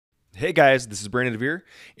Hey guys, this is Brandon DeVere,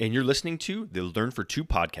 and you're listening to the Learn for Two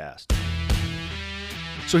podcast.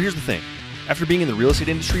 So here's the thing. After being in the real estate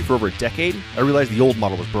industry for over a decade, I realized the old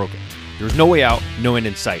model was broken. There was no way out, no end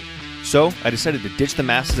in sight. So I decided to ditch the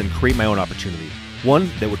masses and create my own opportunity. One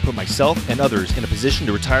that would put myself and others in a position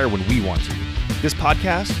to retire when we want to. This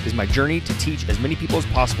podcast is my journey to teach as many people as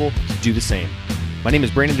possible to do the same. My name is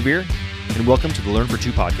Brandon DeVere, and welcome to the Learn for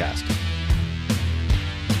Two podcast.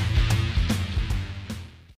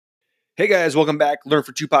 Hey guys, welcome back. Learn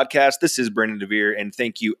for Two podcast. This is Brandon DeVere, and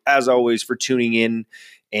thank you as always for tuning in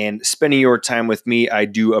and spending your time with me. I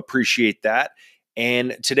do appreciate that.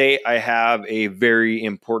 And today I have a very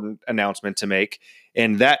important announcement to make,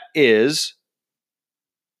 and that is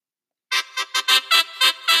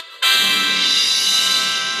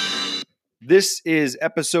this is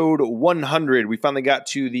episode 100. We finally got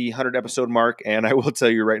to the 100 episode mark, and I will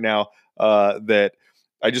tell you right now that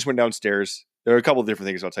I just went downstairs. There are a couple of different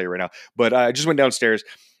things I'll tell you right now, but I just went downstairs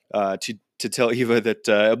to tell Eva that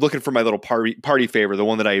I'm looking for my little party favor, the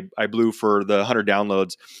one that I blew for the 100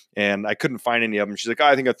 downloads, and I couldn't find any of them. She's like,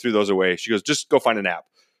 I think I threw those away. She goes, just go find an app.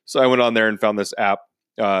 So I went on there and found this app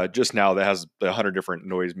just now that has 100 different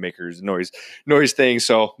noise makers, noise things.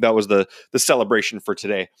 So that was the celebration for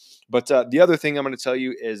today. But the other thing I'm going to tell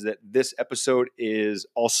you is that this episode is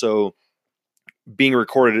also being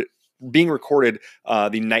recorded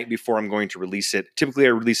the night before I'm going to release it. Typically I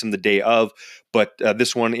release them the day of, but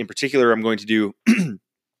this one in particular I'm going to do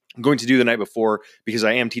the night before because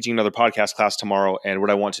I am teaching another podcast class tomorrow, and what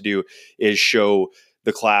I want to do is show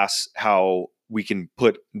the class how we can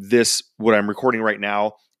put this, what I'm recording right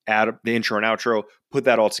now, add the intro and outro, put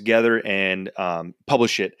that all together and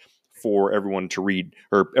publish it for everyone to read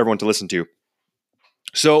or everyone to listen to.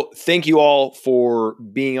 So thank you all for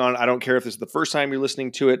being on. I don't care if this is the first time you're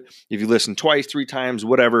listening to it. If you listen twice, 3 times,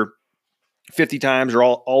 whatever, 50 times or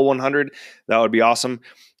all 100, that would be awesome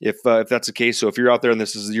if that's the case. So if you're out there and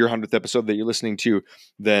this is your 100th episode that you're listening to,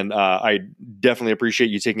 then I definitely appreciate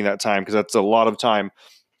you taking that time, because that's a lot of time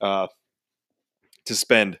to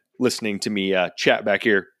spend listening to me chat back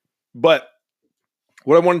here. But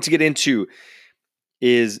what I wanted to get into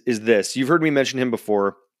is this. You've heard me mention him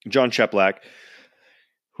before, Jon Cheplak.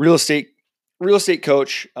 Real estate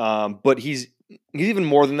coach, but he's even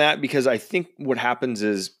more than that, because I think what happens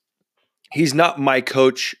is he's not my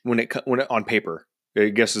coach when it on paper. I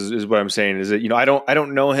guess is what I'm saying, is that I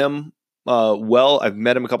don't know him well. I've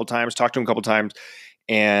met him a couple times, talked to him a couple times,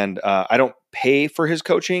 and I don't pay for his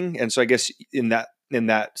coaching, and so I guess in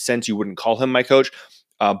that sense you wouldn't call him my coach,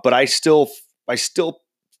 but I still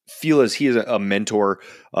feel as he is a mentor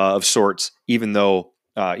of sorts, even though.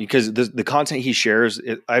 Because the content he shares,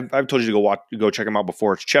 I've told you to go check him out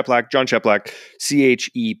before. It's Cheplak, Jon Cheplak,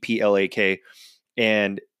 Cheplak,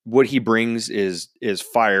 and what he brings is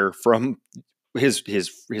fire. From his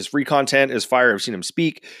free content is fire. I've seen him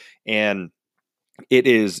speak, and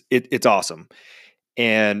it's awesome.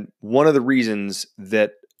 And one of the reasons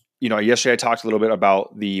that yesterday I talked a little bit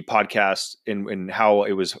about the podcast and how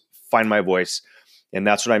it was find my voice, and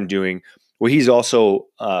that's what I'm doing. Well, he's also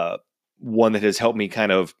one that has helped me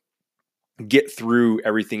kind of get through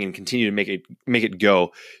everything and continue to make it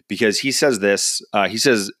go, because he says this, he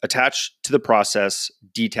says, attach to the process,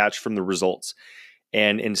 detach from the results.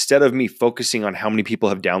 And instead of me focusing on how many people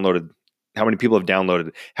have downloaded, how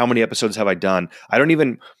many episodes have I done, I don't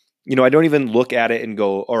even look at it and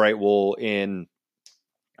go, all right, well, in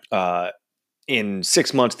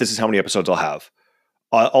 6 months, this is how many episodes I'll have.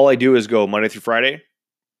 All I do is go Monday through Friday.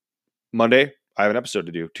 Monday, I have an episode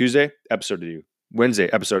to do. Tuesday, episode to do. Wednesday,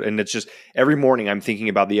 episode. And it's just every morning I'm thinking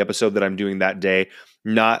about the episode that I'm doing that day,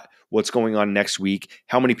 not what's going on next week,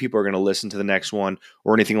 how many people are going to listen to the next one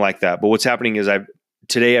or anything like that. But what's happening is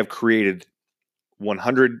today I've created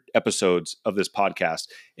 100 episodes of this podcast,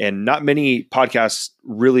 and not many podcasts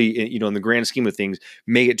really, in the grand scheme of things,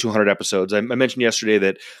 make it to 100 episodes. I mentioned yesterday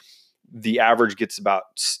that the average gets about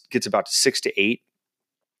 6 to 8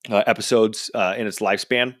 episodes in its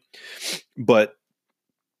lifespan, but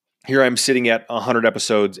here I'm sitting at 100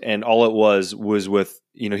 episodes, and all it was with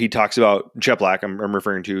he talks about Cheplak. I'm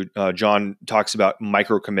referring to Jon talks about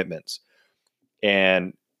micro commitments,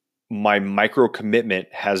 and my micro commitment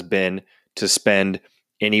has been to spend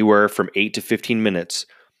anywhere from 8 to 15 minutes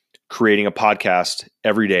creating a podcast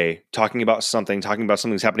every day, talking about something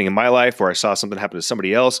that's happening in my life, or I saw something happen to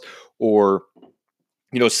somebody else, or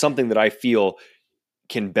something that I feel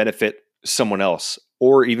can benefit someone else,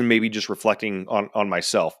 or even maybe just reflecting on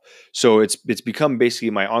myself. So it's become basically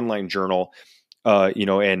my online journal,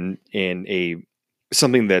 and a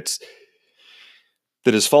something that's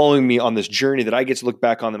that is following me on this journey that I get to look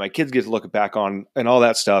back on, that my kids get to look back on, and all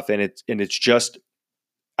that stuff. And it's just,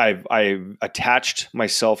 I've attached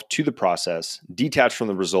myself to the process, detached from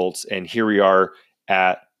the results. And here we are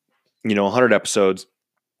at, 100 episodes.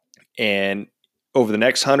 And over the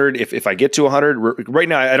next 100, if I get to 100, right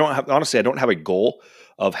now, I don't have a goal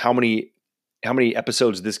of how many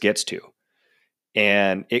episodes this gets to.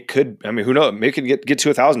 And it could, who knows? Maybe it could get to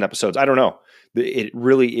 1,000 episodes. I don't know. It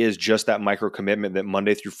really is just that micro commitment that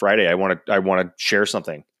Monday through Friday, I want to share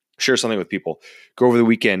something with people, go over the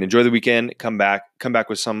weekend, enjoy the weekend, come back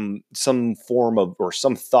with some form of, or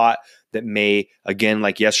some thought that may, again,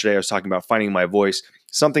 like yesterday, I was talking about finding my voice,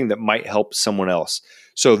 something that might help someone else.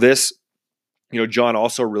 So this, John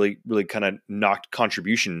also really, really kind of knocked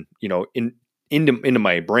contribution, into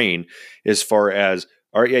my brain, as far as,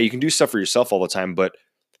 all right, yeah, you can do stuff for yourself all the time, but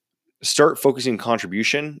start focusing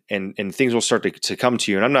contribution, and things will start to come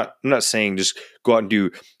to you. And I'm not saying just go out and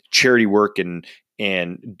do charity work and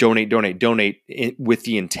donate with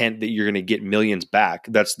the intent that you're going to get millions back.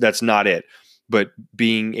 That's not it. But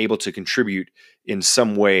being able to contribute in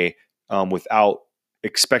some way, without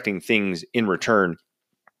expecting things in return,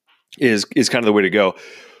 is kind of the way to go.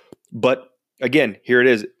 But again, here it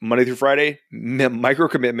is, Monday through Friday, micro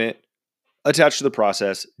commitment, attach to the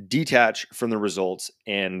process, detach from the results.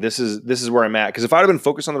 And this is where I'm at. Because if I'd have been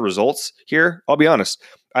focused on the results here, I'll be honest,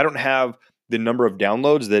 I don't have the number of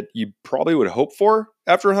downloads that you probably would hope for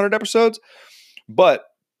after 100 episodes. But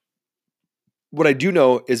what I do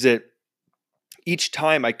know is that each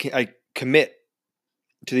time I commit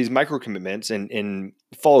to these micro commitments and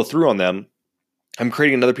follow through on them, I'm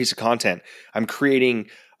creating another piece of content. I'm creating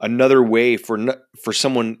another way for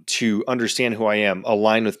someone to understand who I am,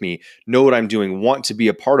 align with me, know what I'm doing, want to be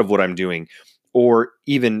a part of what I'm doing, or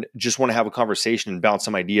even just want to have a conversation and bounce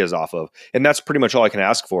some ideas off of. And that's pretty much all I can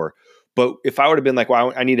ask for. But if I would have been like,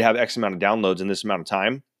 well, I need to have X amount of downloads in this amount of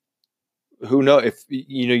time, who knows? If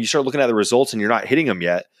you start looking at the results and you're not hitting them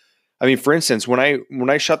yet. For instance, when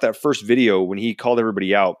I shot that first video, when he called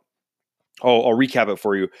everybody out, I'll recap it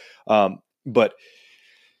for you. But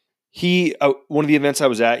he, one of the events I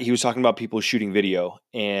was at, he was talking about people shooting video,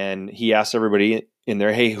 and he asked everybody in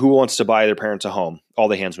there, hey, who wants to buy their parents a home? All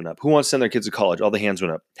the hands went up. Who wants to send their kids to college? All the hands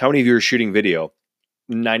went up. How many of you are shooting video?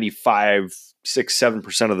 95, 6,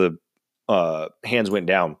 7% of the hands went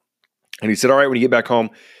down. And he said, all right, when you get back home,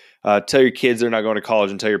 tell your kids they're not going to college,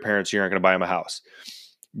 and tell your parents you're not going to buy them a house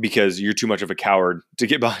because you're too much of a coward to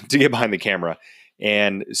get behind the camera.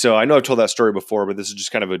 And so I know I've told that story before, but this is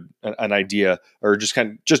just kind of an idea, or just to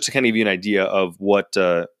kind of give you an idea of what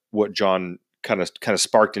John kind of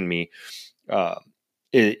sparked in me,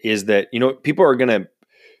 is that, people are going to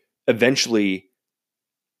eventually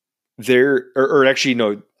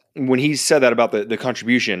when he said that about the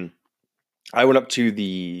contribution, I went up to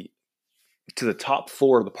the top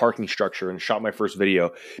floor of the parking structure and shot my first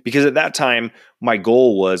video, because at that time my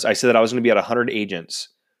goal was, I said that I was going to be at 100 agents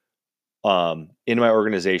in my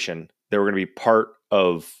organization that were going to be part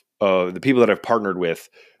of the people that I've partnered with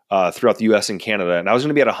throughout the US and Canada. And I was going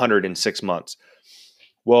to be at 100 in 6 months.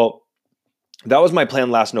 Well, that was my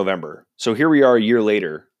plan last November. So here we are a year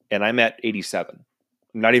later, and I'm at 87.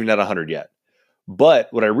 I'm not even at 100 yet. But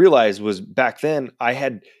what I realized was, back then, I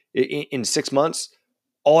had, in 6 months,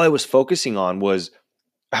 all I was focusing on was,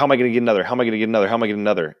 how am I going to get another? How am I going to get another? How am I going to get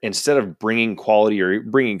another? Instead of bringing quality, or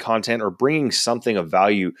bringing content, or bringing something of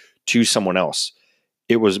value to someone else.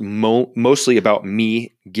 It was mostly about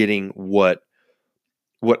me getting what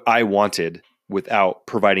I wanted without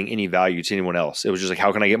providing any value to anyone else. It was just like,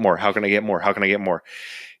 how can I get more? How can I get more? How can I get more?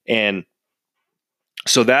 And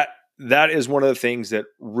so that is one of the things that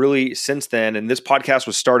really, since then, and this podcast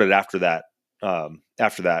was started after that. And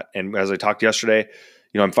as I talked yesterday,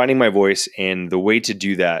 I'm finding my voice, and the way to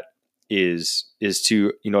do that is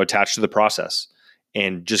to, attach to the process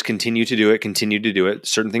and just continue to do it.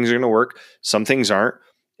 Certain things are going to work. Some things aren't.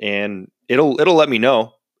 And it'll let me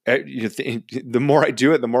know. The more I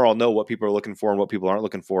do it, the more I'll know what people are looking for and what people aren't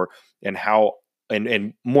looking for, and how,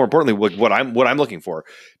 and more importantly, what I'm looking for,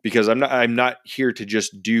 because I'm not here to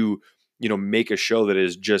just do, make a show that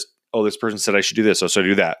is just, oh, this person said I should do this, so I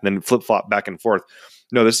do that, and then flip flop back and forth.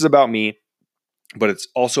 No, this is about me, but it's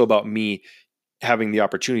also about me having the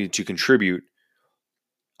opportunity to contribute,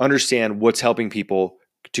 understand what's helping people,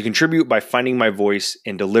 to contribute by finding my voice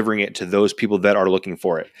and delivering it to those people that are looking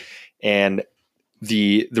for it. And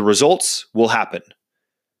the results will happen.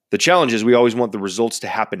 The challenge is, we always want the results to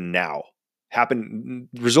happen now.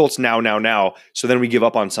 Results now. So then we give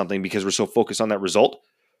up on something because we're so focused on that result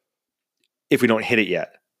if we don't hit it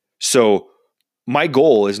yet. So my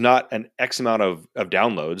goal is not an X amount of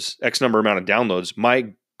downloads, X number amount of downloads.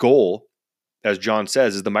 My goal, as John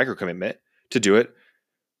says, is the micro commitment to do it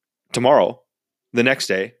tomorrow, the next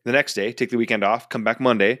day, take the weekend off, come back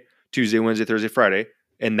Monday, Tuesday, Wednesday, Thursday, Friday,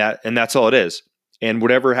 and that's all it is. And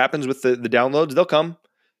whatever happens with the downloads, they'll come.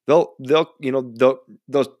 They'll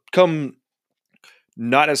come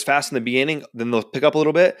not as fast in the beginning, then they'll pick up a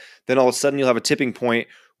little bit. Then all of a sudden you'll have a tipping point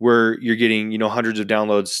where you're getting, hundreds of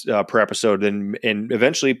downloads per episode and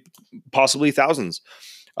eventually possibly thousands.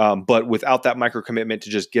 But without that micro commitment to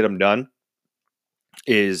just get them done,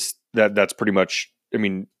 that's pretty much,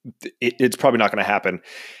 it's probably not going to happen.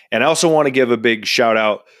 And I also want to give a big shout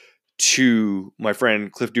out to my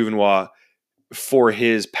friend Cliff Duvenois for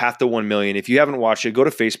his Path to 1 Million. If you haven't watched it, go to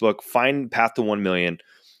Facebook, find Path to 1 Million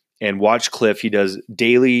and watch Cliff. He does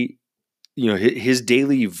daily, his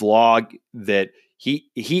daily vlog that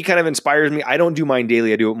he kind of inspires me. I don't do mine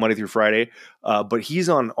daily. I do it Monday through Friday. But he's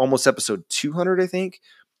on almost episode 200, I think.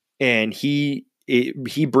 And he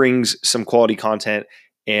brings some quality content,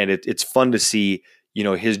 and it's fun to see,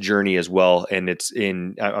 his journey as well. And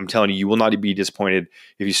I'm telling you, you will not be disappointed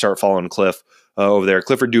if you start following Cliff over there,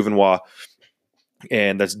 Clifford Duvenois.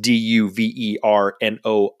 And that's DUVERNOIS.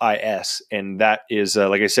 And that is,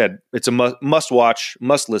 like I said, it's a must watch,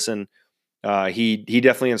 must listen. He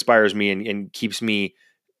definitely inspires me and keeps me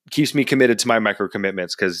committed to my micro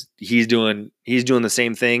commitments, because he's doing the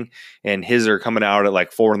same thing, and his are coming out at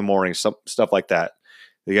like 4 a.m, stuff like that.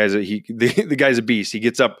 The guy's a beast. He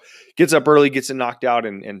gets up early, gets it knocked out,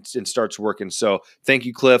 and starts working. So thank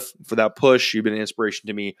you, Cliff, for that push. You've been an inspiration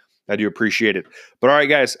to me. I do appreciate it. But all right,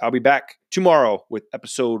 guys, I'll be back tomorrow with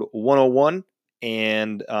episode 101.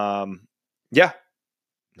 And have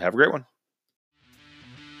a great one.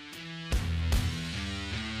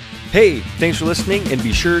 Hey, thanks for listening, and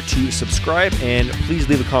be sure to subscribe and please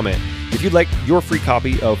leave a comment. If you'd like your free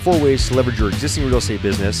copy of 4 Ways to Leverage Your Existing Real Estate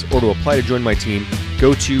Business, or to apply to join my team,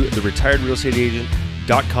 go to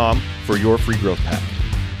theretiredrealestateagent.com for your free growth path.